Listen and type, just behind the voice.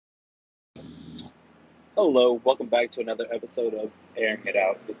Hello, welcome back to another episode of Airing It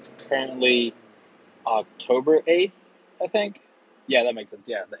Out. It's currently October 8th, I think. Yeah, that makes sense.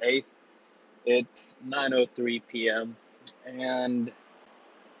 Yeah, the 8th. It's 9:03 p.m. And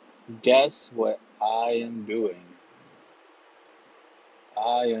guess what I am doing?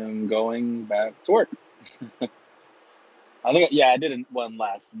 I am going back to work. I did one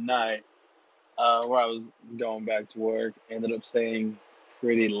last night where I was going back to work. Ended up staying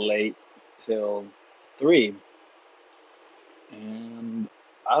pretty late till 3. And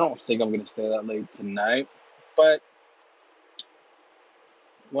I don't think I'm going to stay that late tonight. But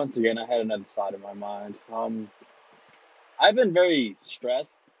once again, I had another thought in my mind. I've been very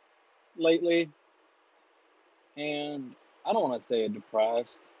stressed lately, and I don't want to say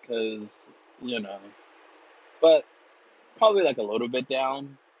depressed because, you know, but probably like a little bit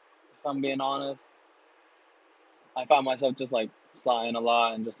down, if I'm being honest. I find myself just like sighing a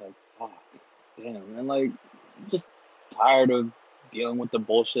lot and just like, fuck, damn, and like just tired of dealing with the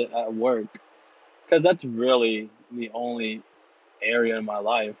bullshit at work. Because that's really the only area in my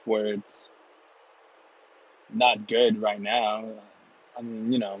life where it's not good right now. I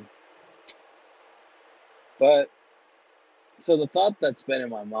mean, but so the thought that's been in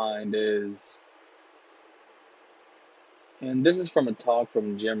my mind is, and this is from a talk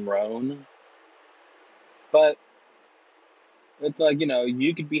from Jim Rohn, but it's like,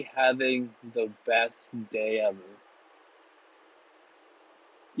 you could be having the best day ever.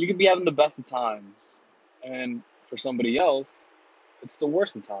 You could be having the best of times. And for somebody else, it's the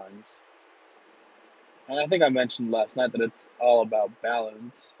worst of times. And I think I mentioned last night that it's all about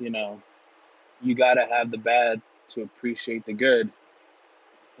balance. You got to have the bad to appreciate the good.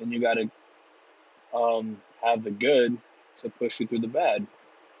 And you got to have the good to push you through the bad.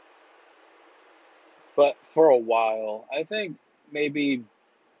 But for a while, I think maybe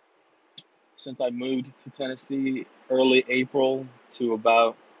since I moved to Tennessee early April to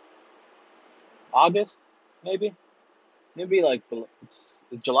about August, maybe. Maybe like,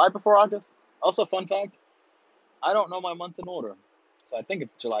 is July before August? Also, fun fact, I don't know my months in order. So I think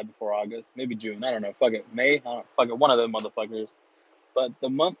it's July before August, maybe June. I don't know. Fuck it. May? I don't, fuck it. One of them motherfuckers. But the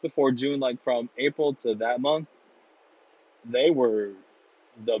month before June, like from April to that month, they were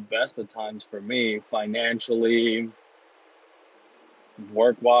the best of times for me financially,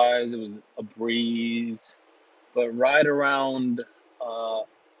 work wise. It was a breeze. But right around uh,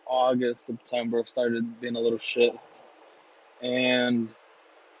 August, September, started being a little shit. And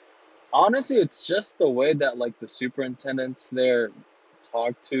honestly, it's just the way that like the superintendents there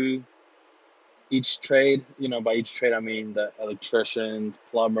talk to each trade. By each trade, I mean the electricians,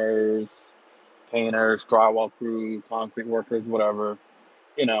 plumbers, painters, drywall crew, concrete workers, whatever,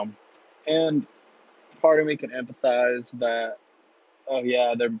 you know. And part of me can empathize that, oh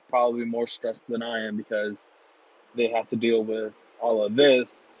yeah, they're probably more stressed than I am because they have to deal with all of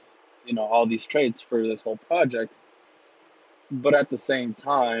this, all these trades for this whole project. But at the same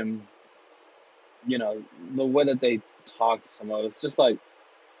time, you know, the way that they talk to some of it's just like,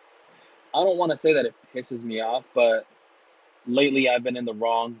 I don't want to say that it pisses me off, but lately I've been in the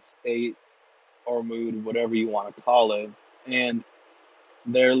wrong state or mood, whatever you want to call it. And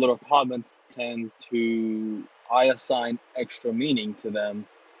their little comments tend to, I assign extra meaning to them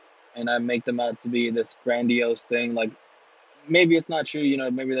and I make them out to be this grandiose thing. Like, maybe it's not true,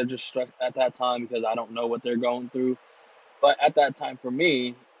 maybe they're just stressed at that time because I don't know what they're going through. But at that time for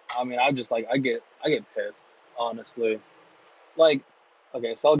me, I mean, I just like I get pissed, honestly. Like,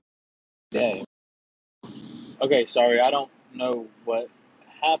 okay, so day. Okay, sorry, I don't know what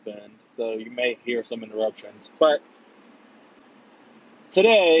happened, so you may hear some interruptions. But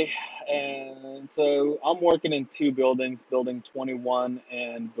today, and so I'm working in two buildings, building 21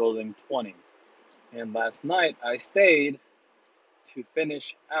 and building 20. And last night I stayed to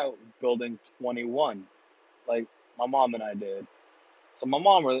finish out building 21, like my mom and I did. So my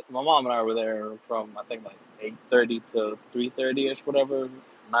mom and I were there from I think like 8:30 to 3:30 ish, whatever,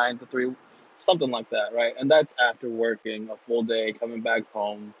 9 to 3, something like that, right? And that's after working a full day, coming back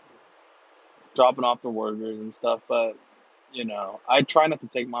home, dropping off the workers and stuff. But I try not to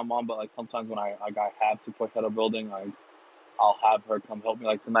take my mom, but like sometimes when I have to push out a building, I'll have her come help me.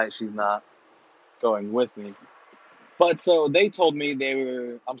 Like tonight, she's not going with me. But so they told me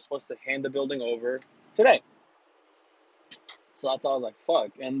I'm supposed to hand the building over today. So that's why I was like,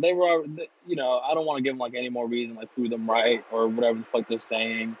 fuck. And they were, I don't want to give them like any more reason, like prove them right or whatever the fuck they're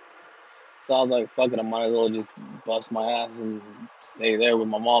saying. So I was like, fuck it, I might as well just bust my ass and stay there with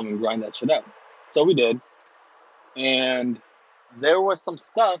my mom and grind that shit out. So we did. And there was some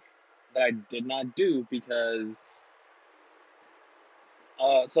stuff that I did not do because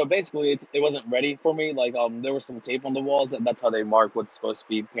So basically, it wasn't ready for me. Like, there was some tape on the walls. That's how they mark what's supposed to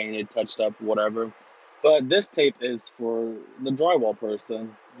be painted, touched up, whatever. But this tape is for the drywall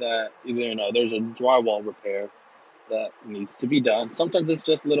person that, there's a drywall repair that needs to be done. Sometimes it's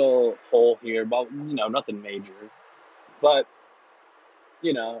just little hole here, but, nothing major. But,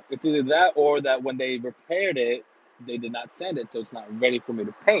 it's either that or that when they repaired it, they did not sand it, so it's not ready for me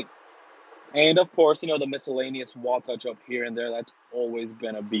to paint. And of course, the miscellaneous wall touch up here and there, that's always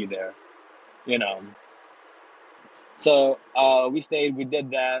gonna be there, you know. So we stayed, we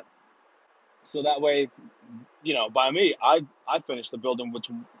did that. So that way, by me, I finished the building which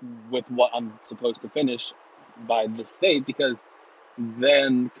with what I'm supposed to finish by this date because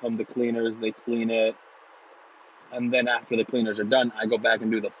then come the cleaners, they clean it, and then after the cleaners are done, I go back and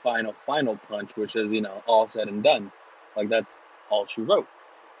do the final punch, which is all said and done. Like that's all she wrote.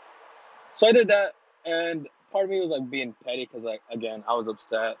 So I did that, and part of me was like being petty because like again I was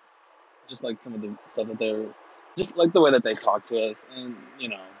upset, just like some of the stuff that they're, just like the way that they talk to us, and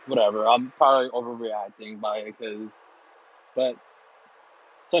whatever. I'm probably overreacting by it because, but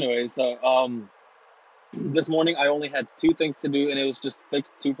so anyways, so this morning I only had two things to do, and it was just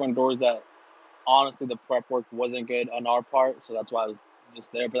fix two front doors that honestly the prep work wasn't good on our part, so that's why I was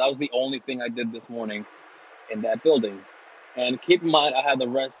just there. But that was the only thing I did this morning in that building. And keep in mind, I had the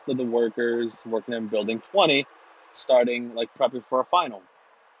rest of the workers working in building 20, starting like prepping for a final.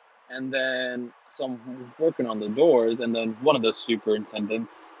 And then some working on the doors, and then one of the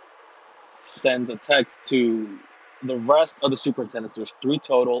superintendents sends a text to the rest of the superintendents. There's three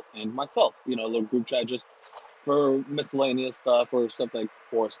total, and myself. A little group chat just for miscellaneous stuff or stuff that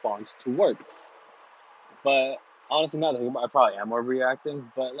corresponds to work. But honestly, now that I probably am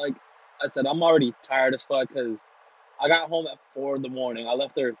overreacting. But like I said, I'm already tired as fuck because I got home at 4 in the morning. I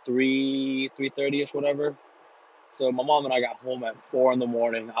left there at 3:30 ish, whatever. So my mom and I got home at 4 in the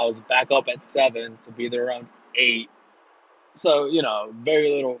morning. I was back up at 7 to be there around 8. So, very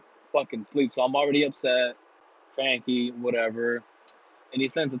little fucking sleep. So I'm already upset, cranky, whatever. And he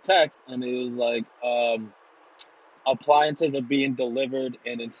sends a text and it was like, appliances are being delivered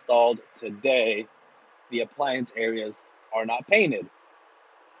and installed today. The appliance areas are not painted.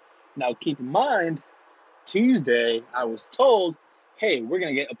 Now keep in mind, Tuesday I was told, hey, we're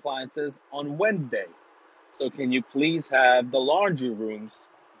gonna get appliances on Wednesday. So can you please have the laundry rooms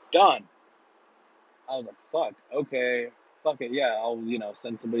done? I was like, fuck, okay, fuck it, yeah, I'll,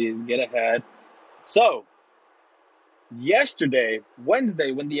 send somebody to get ahead. So, yesterday,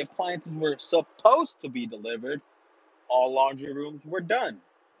 Wednesday, when the appliances were supposed to be delivered, all laundry rooms were done.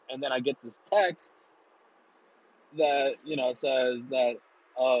 And then I get this text that, says that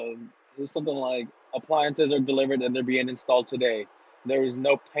it was something like appliances are delivered and they're being installed today. There is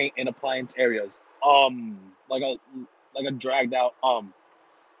no paint in appliance areas. Like a dragged out.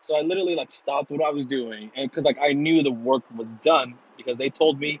 So I literally like stopped what I was doing, and because like I knew the work was done because they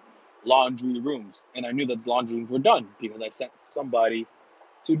told me laundry rooms, and I knew that the laundry rooms were done because I sent somebody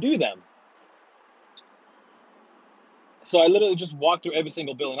to do them. So I literally just walked through every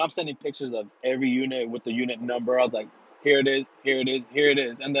single building. I'm sending pictures of every unit with the unit number. I was like, here it is, here it is, here it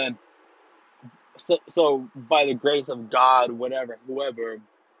is, and then so by the grace of God, whatever, whoever,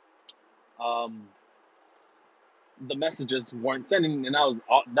 um, the messages weren't sending, and that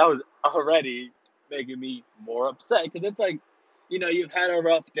was already making me more upset because it's like, you've had a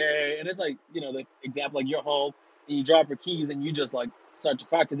rough day, and it's like, the example, like you're home and you drop your keys and you just like start to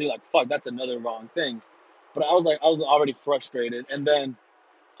cry because you're like, fuck, that's another wrong thing. But I was already frustrated, and then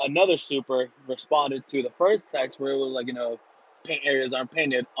another super responded to the first text where it was like, paint areas aren't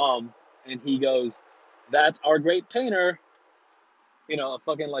painted, and he goes, that's our great painter, a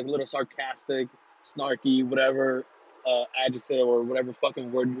fucking like little sarcastic, snarky, whatever adjective or whatever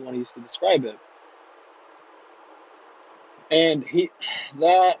fucking word you want to use to describe it. And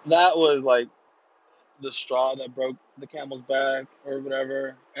that was like the straw that broke the camel's back or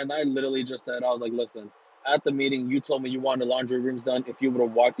whatever. And I literally just said, I was like, listen, at the meeting you told me you wanted the laundry rooms done. If you would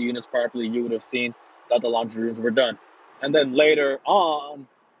have walked the units properly, you would have seen that the laundry rooms were done. And then later on,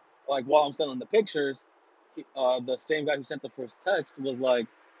 like while I'm sending the pictures, the same guy who sent the first text was like,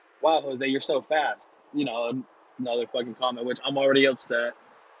 "Wow, Jose, you're so fast." Another fucking comment, which I'm already upset.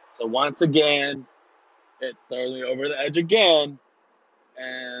 So once again, it throws me over the edge again.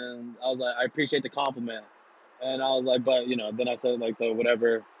 And I was like, I appreciate the compliment. And I was like, but then I said like the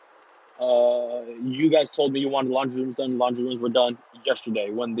whatever. You guys told me you wanted laundry rooms done. Laundry rooms were done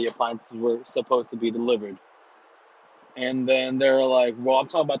yesterday when the appliances were supposed to be delivered. And then they're like, well, I'm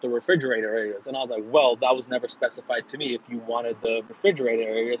talking about the refrigerator areas. And I was like, well, that was never specified to me. If you wanted the refrigerator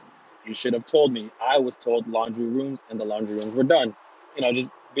areas, you should have told me. I was told laundry rooms and the laundry rooms were done.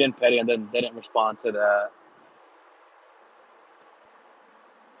 just being petty, and then they didn't respond to that.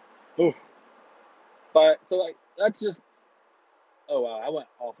 Ooh. But so like that's just oh wow, I went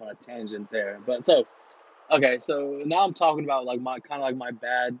off on a tangent there. But so okay, so now I'm talking about like my kind of like my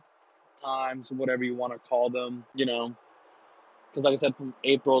bad times, whatever you want to call them, because like I said, from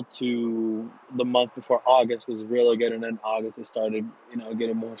April to the month before August was really good, and then August it started,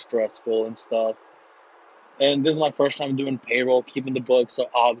 getting more stressful and stuff. And this is my first time doing payroll, keeping the books, so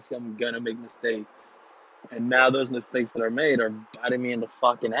obviously I'm gonna make mistakes. And now those mistakes that are made are biting me in the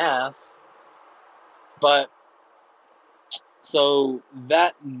fucking ass. But so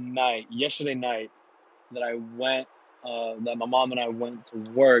that night, yesterday night, that I went, that my mom and I went to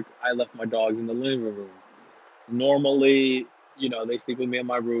work, I left my dogs in the living room. Normally, they sleep with me in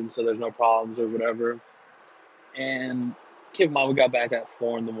my room, so there's no problems or whatever. And kid mom, we got back at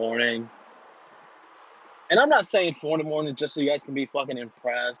 4 in the morning. And I'm not saying 4 in the morning just so you guys can be fucking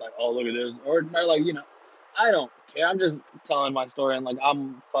impressed, like, oh, look at this. Or, like, I don't care. I'm just telling my story, and, like,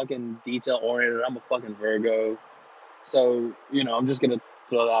 I'm fucking detail oriented. I'm a fucking Virgo. So, I'm just gonna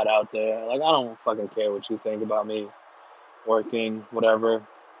throw that out there. Like, I don't fucking care what you think about me working, whatever.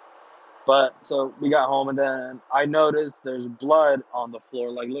 But so we got home, and then I noticed there's blood on the floor,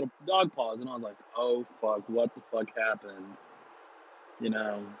 like little dog paws, and I was like, "Oh fuck, what the fuck happened?" You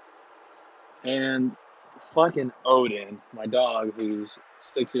know. And fucking Odin, my dog, who's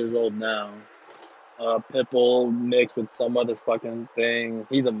 6 years old now, pit bull mixed with some other fucking thing.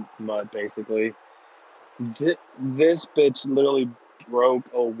 He's a mutt basically. This bitch literally broke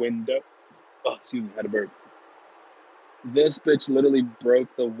a window. Oh, excuse me, I had a burp. This bitch literally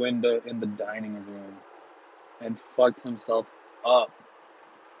broke the window in the dining room and fucked himself up.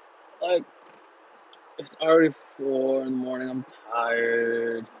 Like, it's already 4 in the morning. I'm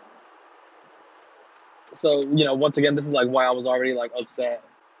tired. So, once again, this is like why I was already like upset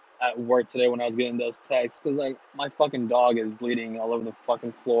at work today when I was getting those texts. Because, like, my fucking dog is bleeding all over the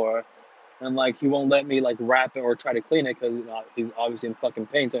fucking floor. And, like, he won't let me, like, wrap it or try to clean it because he's obviously in fucking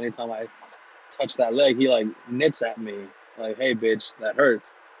pain. So, anytime I touch that leg, he, like, nips at me. Like, hey, bitch, that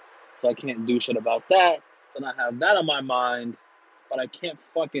hurts. So, I can't do shit about that. So, now I have that on my mind. But I can't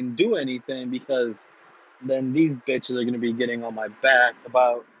fucking do anything because then these bitches are gonna be getting on my back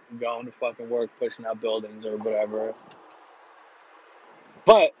about going to fucking work, pushing out buildings or whatever.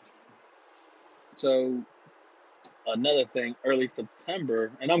 But so another thing, early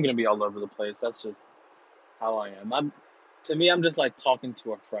September, and I'm gonna be all over the place. That's just how I am. To me, I'm just like talking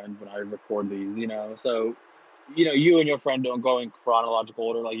to a friend when I record these, So, you and your friend don't go in chronological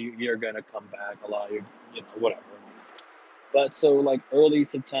order. Like you're gonna come back a lot. Whatever. But so like early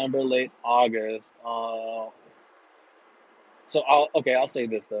September, late August, so I'll say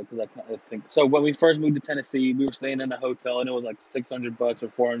this though because I think so. When we first moved to Tennessee, we were staying in a hotel and it was like $600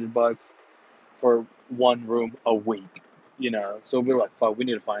 or $400 for one room a week. So we were like, fuck, we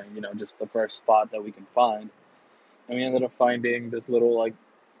need to find just the first spot that we can find, and we ended up finding this little like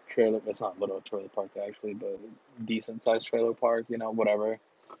trailer. It's not little trailer park actually, but decent sized trailer park. Whatever.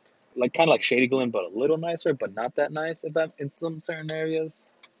 Like kind of like Shady Glen, but a little nicer, but not that nice. If that in some certain areas,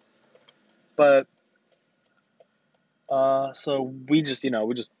 but so we just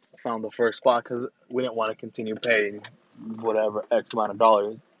found the first spot because we didn't want to continue paying whatever X amount of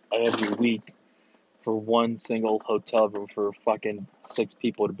dollars every week for one single hotel room for fucking 6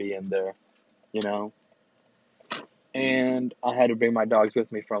 people to be in there, you know? And I had to bring my dogs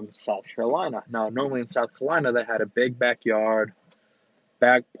with me from South Carolina. Now, normally in South Carolina, they had a big backyard,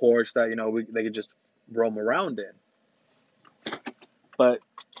 back porch that, they could just roam around in. But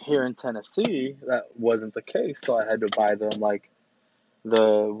here in Tennessee, that wasn't the case, so I had to buy them like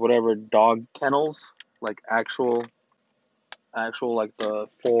the whatever dog kennels, like actual like the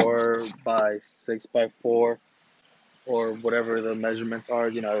 4 by 6 by 4 or whatever the measurements are.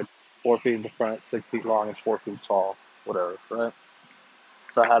 It's 4 feet in the front, 6 feet long, and 4 feet tall, whatever, right?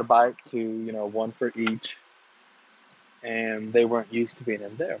 So I had to buy two, one for each, and they weren't used to being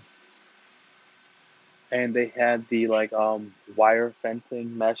in there. And they had the like wire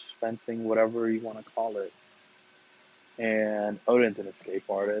fencing, mesh fencing, whatever you want to call it. And Odin's an escape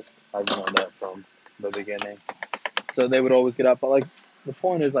artist. I've known that from the beginning. So they would always get up. But like the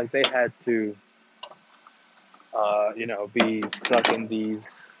point is, like they had to, be stuck in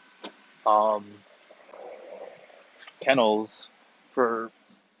these um, kennels for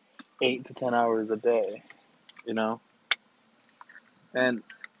 8 to 10 hours a day. You know, and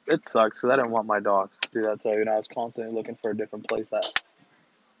it sucks because I didn't want my dogs to do that. So I was constantly looking for a different place that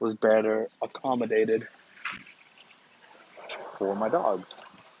was better accommodated for my dogs.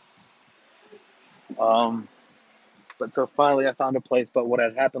 Um, But so finally I found a place. But what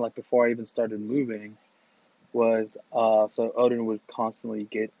had happened, like before I even started moving, was so Odin would constantly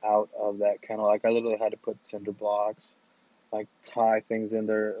get out of that kennel. Like I literally had to put cinder blocks, like tie things in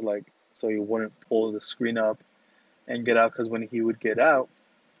there, like so he wouldn't pull the screen up and get out. Because when he would get out,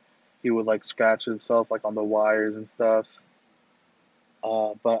 he would like scratch himself like on the wires and stuff.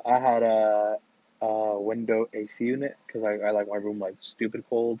 But I had a window AC unit because I like my room like stupid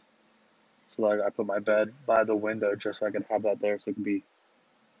cold. So like I put my bed by the window just so I could have that there so it could be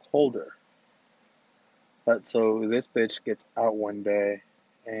colder. But so this bitch gets out one day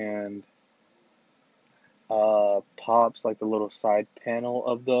and pops like the little side panel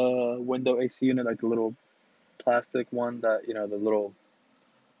of the window AC unit, like the little plastic one that the little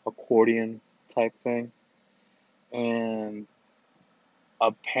accordion type thing. And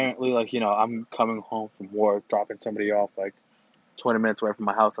apparently, like I'm coming home from work, dropping somebody off like 20 minutes away from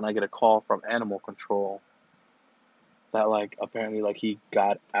my house, and I get a call from animal control that like apparently like he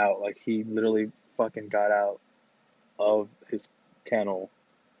got out, like he literally fucking got out of his kennel,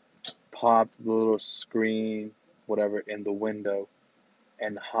 popped the little screen, whatever, in the window,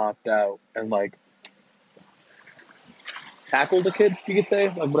 and hopped out and like tackled the kid, you could say,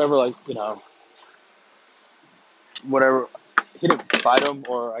 like whatever, like whatever. He didn't bite him,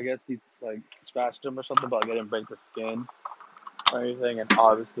 or I guess he like scratched him or something, but like I didn't break the skin or anything. And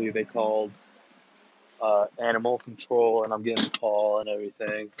obviously they called animal control, and I'm getting the call and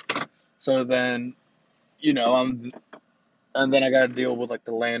everything. So then I'm and then I got to deal with like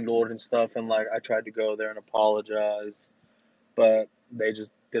the landlord and stuff, and like I tried to go there and apologize, but they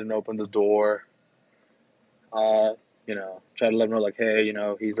just didn't open the door. Try to let them know like, hey,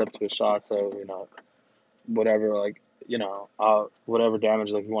 he's up to a shot, so whatever, like, whatever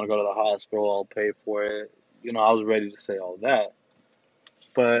damage, like, if you want to go to the hospital, I'll pay for it. I was ready to say all that,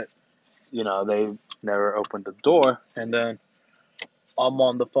 but they never opened the door, and then I'm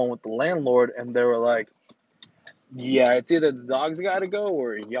on the phone with the landlord, and they were like, yeah, it's either the dogs got to go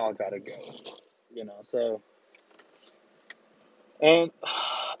or y'all got to go, so. And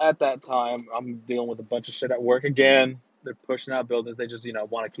at that time, I'm dealing with a bunch of shit at work again. They're pushing out buildings. They just,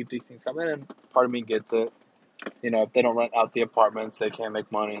 want to keep these things coming. And part of me gets it. If they don't rent out the apartments, they can't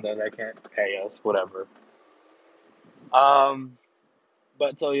make money. Then they can't pay us, whatever. Um,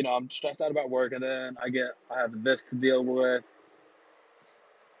 but so, I'm stressed out about work. And then I have this to deal with.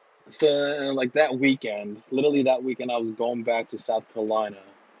 So, like that weekend, literally that weekend, I was going back to South Carolina,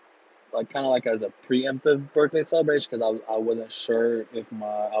 like kind of like as a preemptive birthday celebration because I wasn't sure if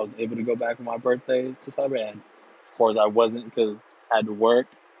I was able to go back for my birthday to celebrate, and of course I wasn't because I had to work.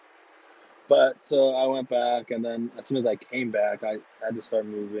 But so I went back, and then as soon as I came back, I had to start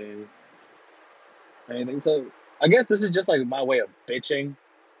moving and anything. So I guess this is just like my way of bitching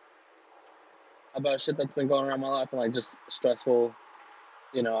about shit that's been going around my life and like just stressful.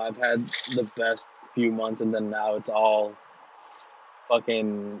 I've had the best few months, and then now it's all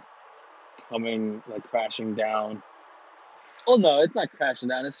fucking coming like crashing down. Well, no, it's not crashing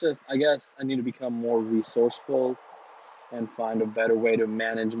down. It's just, I guess I need to become more resourceful and find a better way to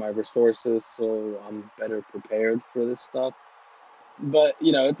manage my resources so I'm better prepared for this stuff. But,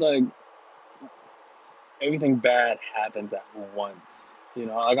 it's like everything bad happens at once.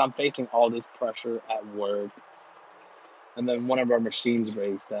 Like I'm facing all this pressure at work, and then one of our machines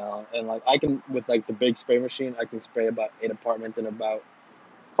breaks down. And like with like the big spray machine, I can spray about 8 apartments in about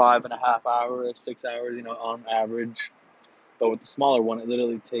 5.5 hours, 6 hours, on average. But with the smaller one, it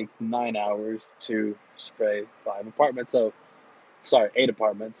literally takes 9 hours to spray 5 apartments. So, sorry, 8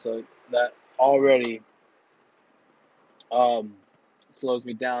 apartments. So that already um, slows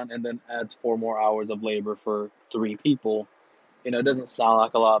me down, and then adds 4 more hours of labor for 3 people. It doesn't sound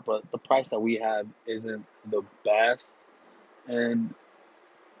like a lot, but the price that we have isn't the best. And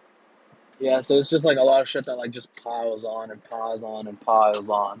yeah, so it's just like a lot of shit that like just piles on and piles on and piles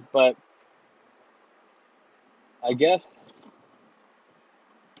on. But I guess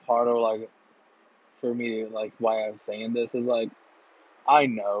part of like for me, like why I'm saying this is like I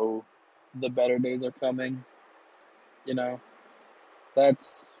know the better days are coming, you know.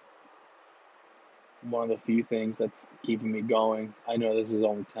 That's one of the few things that's keeping me going. I know this is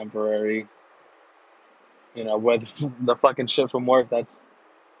only temporary, whether the fucking shit from work, that's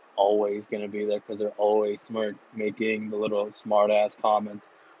always going to be there because they're always smart making the little smart ass comments.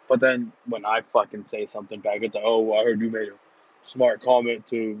 But then when I fucking say something back, it's like, oh, well, I heard you made a smart comment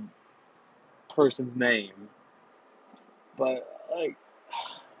to person's name. But like,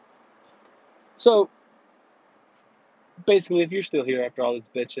 so basically, if you're still here after all this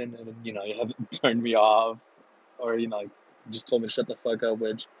bitching and you haven't turned me off, or like just told me to shut the fuck up,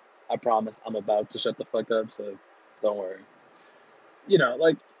 which I promise I'm about to shut the fuck up. So Don't worry.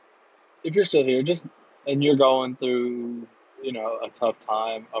 Like if you're still here, just and you're going through, a tough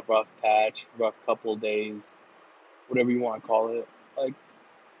time, a rough patch, rough couple of days, whatever you want to call it. Like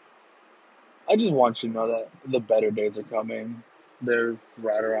I just want you to know that the better days are coming. They're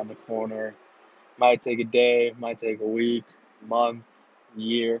right around the corner. Might take a day, might take a week, month,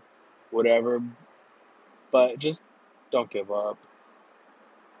 year, whatever. But just don't give up.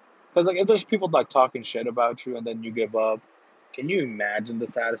 Because like if there's people like talking shit about you and then you give up, can you imagine the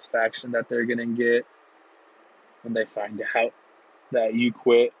satisfaction that they're gonna get when they find out that you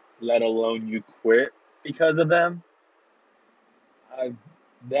quit, let alone you quit because of them? I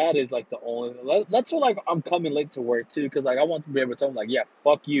that is like the only that's what like I'm coming late to work too because like I want to be able to tell them like yeah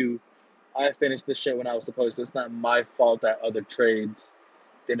fuck you, I finished this shit when I was supposed to. It's not my fault that other trades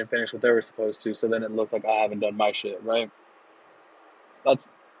didn't finish what they were supposed to, so then it looks like I haven't done my shit, right? That's,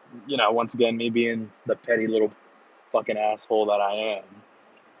 once again, me being the petty little fucking asshole that I am.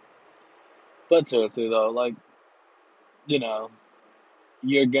 But seriously, though, like, you know,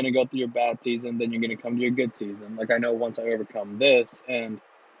 you're gonna go through your bad season, then you're gonna come to your good season. Like, I know once I overcome this, and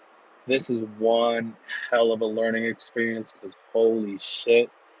this is one hell of a learning experience, because holy shit,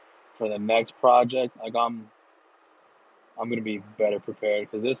 for the next project, like, I'm gonna be better prepared,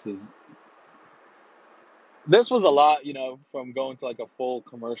 because this was a lot, from going to like a full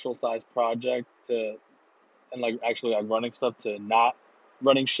commercial size project to and like actually like running stuff to not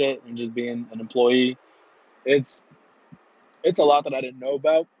running shit and just being an employee. It's it's a lot that I didn't know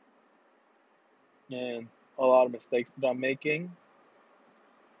about and a lot of mistakes that I'm making.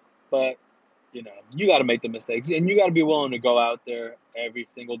 But you got to make the mistakes and you got to be willing to go out there every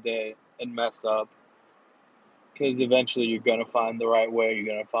single day and mess up because eventually you're gonna find the right way. You're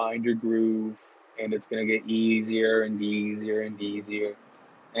gonna find your groove, and it's gonna get easier and easier and easier.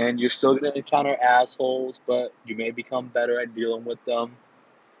 And you're still gonna encounter assholes, but you may become better at dealing with them,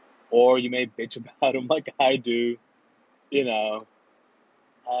 or you may bitch about them like I do, you know.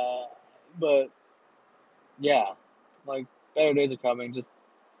 Uh, but yeah, like better days are coming. Just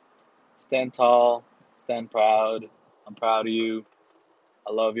stand tall, stand proud. I'm proud of you.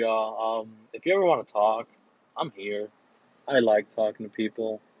 I love y'all. If you ever want to talk, I'm here. I like talking to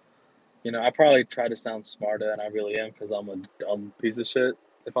people. I probably try to sound smarter than I really am because I'm a dumb piece of shit.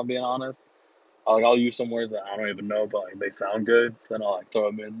 If I'm being honest, I'll use some words that I don't even know, but like they sound good. So then I'll like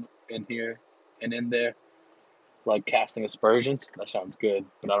throw them in here and in there, like casting aspersions. That sounds good,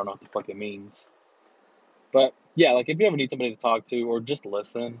 but I don't know what the fuck it means. But yeah, like if you ever need somebody to talk to or just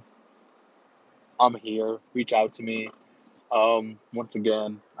listen, I'm here. Reach out to me. Once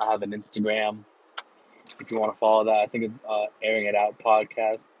again, I have an Instagram. If you want to follow that, I think it's Airing It Out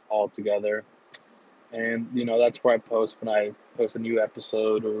podcast all together. And that's where I post when I post a new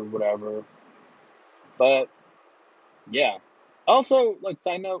episode or whatever. But yeah. Also, like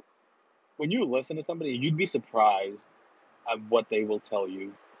side note, when you listen to somebody, you'd be surprised at what they will tell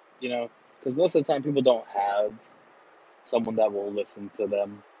you. Because most of the time people don't have someone that will listen to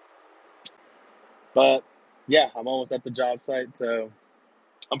them. But yeah, I'm almost at the job site, so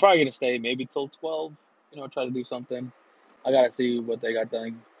I'm probably gonna stay maybe till 12. Try to do something. I gotta see what they got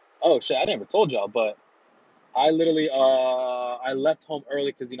done. Oh shit, I never told y'all, but I literally I left home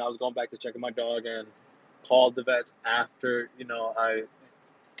early because I was going back to check on my dog and called the vets after I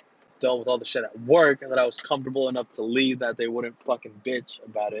dealt with all the shit at work and that I was comfortable enough to leave that they wouldn't fucking bitch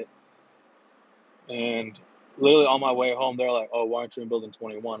about it. And literally on my way home, they're like, "Oh, why aren't you in building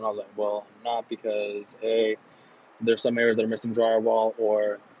 21?" And I was like, "Well, I'm not because A, there's some areas that are missing drywall,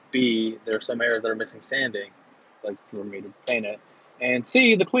 or B, there's some areas that are missing sanding, like for me to paint it, and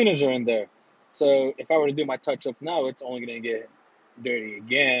C, the cleaners are in there. So if I were to do my touch up now, it's only gonna get dirty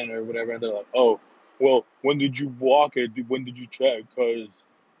again or whatever." And they're like, "Oh, well, when did you walk it? When did you check? Because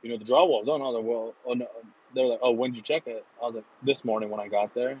the drywall's on." I was like, "Well, oh no." They're like, "Oh, when did you check it?" I was like, "This morning when I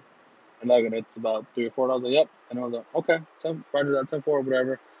got there." And like, and it's about 3 or 4. I was like, "Yep." And I was like, "Okay, 10, Roger that, 10-4,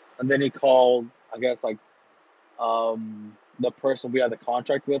 whatever." And then he called, I guess, like the person we had the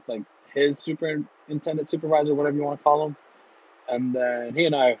contract with, like his superintendent, supervisor, whatever you want to call him. And then he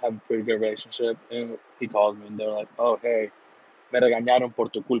and I have a pretty good relationship. And he called me and they're like, "Oh, hey, me regañaron por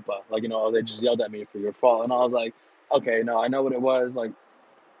tu culpa." Like, they just yelled at me for your fault. And I was like, "Okay, no, I know what it was." Like,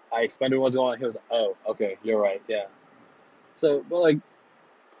 I explained what was going on. He was like, "Oh, okay, you're right. Yeah." So, but like,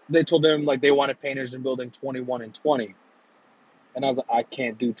 they told them like they wanted painters in building 21 and 20. And I was like, "I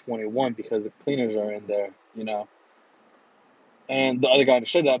can't do 21 because the cleaners are in there. And the other guy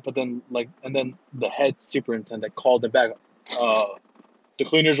understood that, but then and then the head superintendent called him back. Uh, the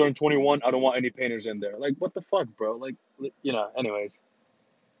cleaners are in 21. I don't want any painters in there. Like, what the fuck, bro? Like, anyways.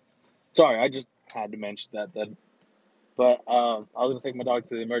 Sorry, I just had to mention that. But I was gonna take my dog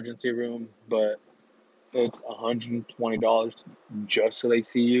to the emergency room, but it's $120 just so they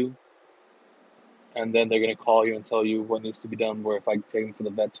see you, and then they're gonna call you and tell you what needs to be done. Where if I take him to the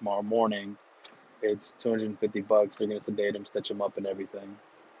vet tomorrow morning, it's $250. They're gonna sedate him, stitch him up, and everything.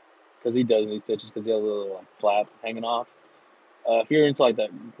 Because he does need stitches because he has a little like flap hanging off. If you're into like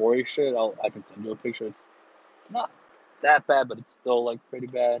that gory shit, I can send you a picture. It's not that bad, but it's still like pretty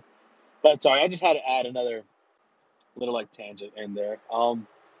bad. But sorry, I just had to add another little like tangent in there.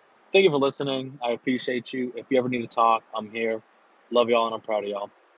 Thank you for listening. I appreciate you. If you ever need to talk, I'm here. Love y'all and I'm proud of y'all.